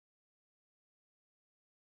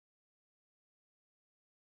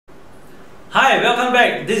Hi, welcome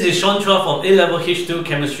back. This is Sean Chua from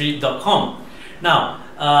A-level-H2chemistry.com.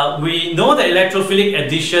 Now, we know that electrophilic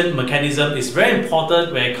addition mechanism is very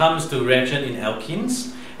important when it comes to reaction in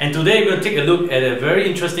alkenes. And today we're going to take a look at a very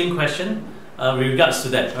interesting question with regards to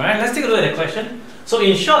that. Alright, let's take a look at the question. So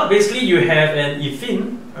in short, basically you have an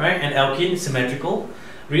ethene, right, an alkene symmetrical,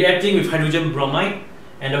 reacting with hydrogen bromide.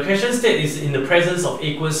 And the question state is in the presence of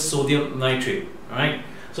aqueous sodium nitrate. Alright.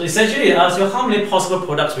 So essentially it asks you how many possible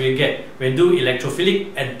products will you get when you do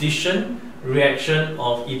electrophilic addition reaction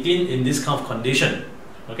of ethene in this kind of condition.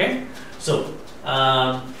 Okay, so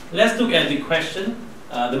let's look at the question,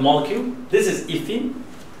 the molecule. This is ethene.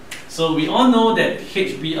 So we all know that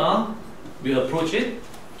HBr will approach it.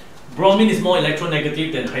 Bromine is more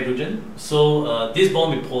electronegative than hydrogen. So this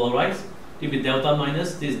bond will polarize. It will be delta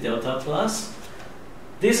minus, this is delta plus.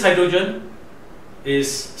 This hydrogen is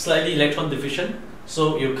slightly electron deficient.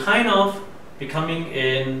 So you're kind of becoming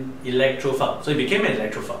an electrophile. So it became an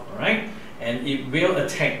electrophile, alright? And it will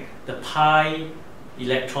attack the pi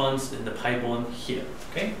electrons in the pi bond here.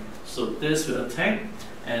 Okay? So this will attack,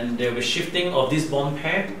 and there will be shifting of this bond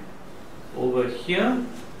pair over here.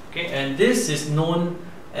 Okay, and this is known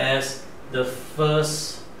as the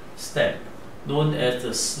first step, known as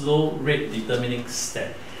the slow rate determining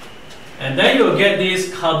step. And then you'll get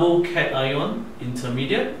this carbocation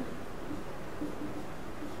intermediate.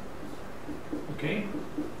 Okay,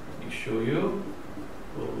 let me show you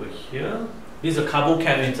over here. This is a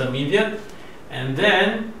carbocation intermediate, and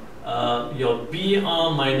then your Br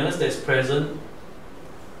minus that's present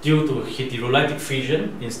due to heterolytic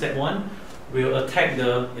fission in step 1 will attack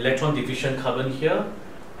the electron deficient carbon here,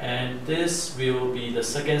 and this will be the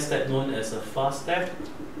second step known as a fast step,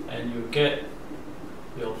 and you get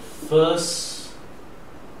your first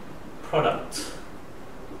product,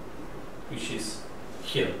 which is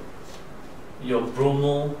here, your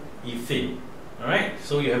bromoethene. Alright,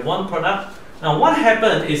 so you have one product. Now what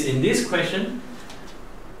happened is in this question,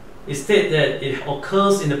 it states that it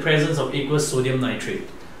occurs in the presence of aqueous sodium nitrate.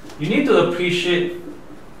 You need to appreciate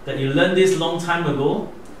that you learned this long time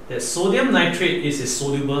ago, that sodium nitrate is a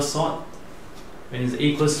soluble salt when it's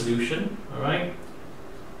aqueous solution. Alright,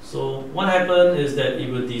 so what happened is that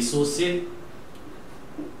it will dissociate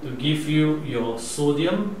to give you your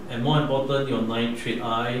sodium and, more important, your nitrate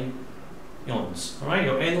ions. Alright,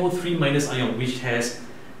 your NO3 minus ion, which has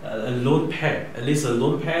a lone pair, at least a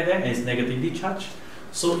lone pair there, and is negatively charged.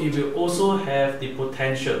 So it will also have the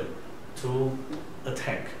potential to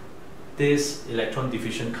attack this electron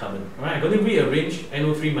deficient carbon. Alright, I'm going to rearrange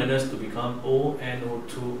NO3 minus to become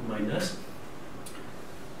ONO2 minus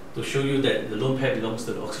to show you that the lone pair belongs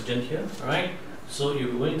to the oxygen here. Alright, so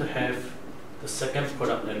you're going to have the second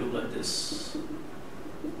product that look like this.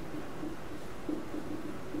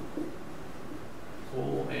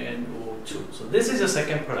 ONO2. So this is your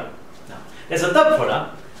second product. Now, there's a third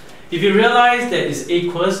product. If you realize that it's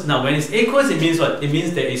aqueous, now when it's aqueous, it means what? It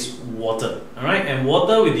means there is water. Alright, and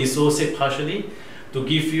water will dissociate partially to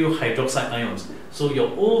give you hydroxide ions. So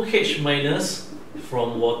your OH minus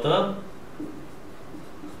from water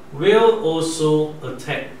will also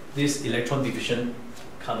attack this electron deficient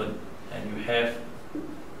carbon, and you have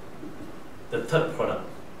the third product,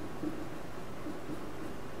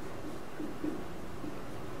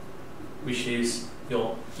 which is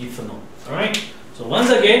your ethanol. Alright, so once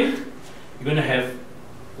again, you're going to have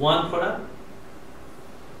one product,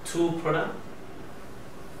 two product,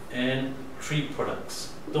 and three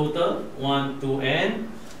products. Total 1, 2,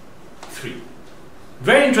 and 3.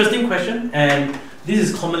 Very interesting question, and this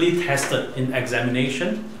is commonly tested in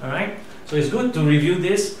examination. Alright, so it's good to review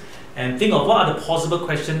this and think of what are the possible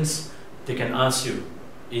questions they can ask you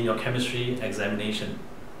in your chemistry examination.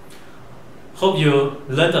 Hope you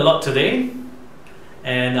learned a lot today,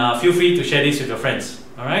 and feel free to share this with your friends.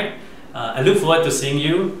 Alright, I look forward to seeing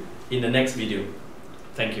you in the next video.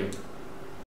 Thank you.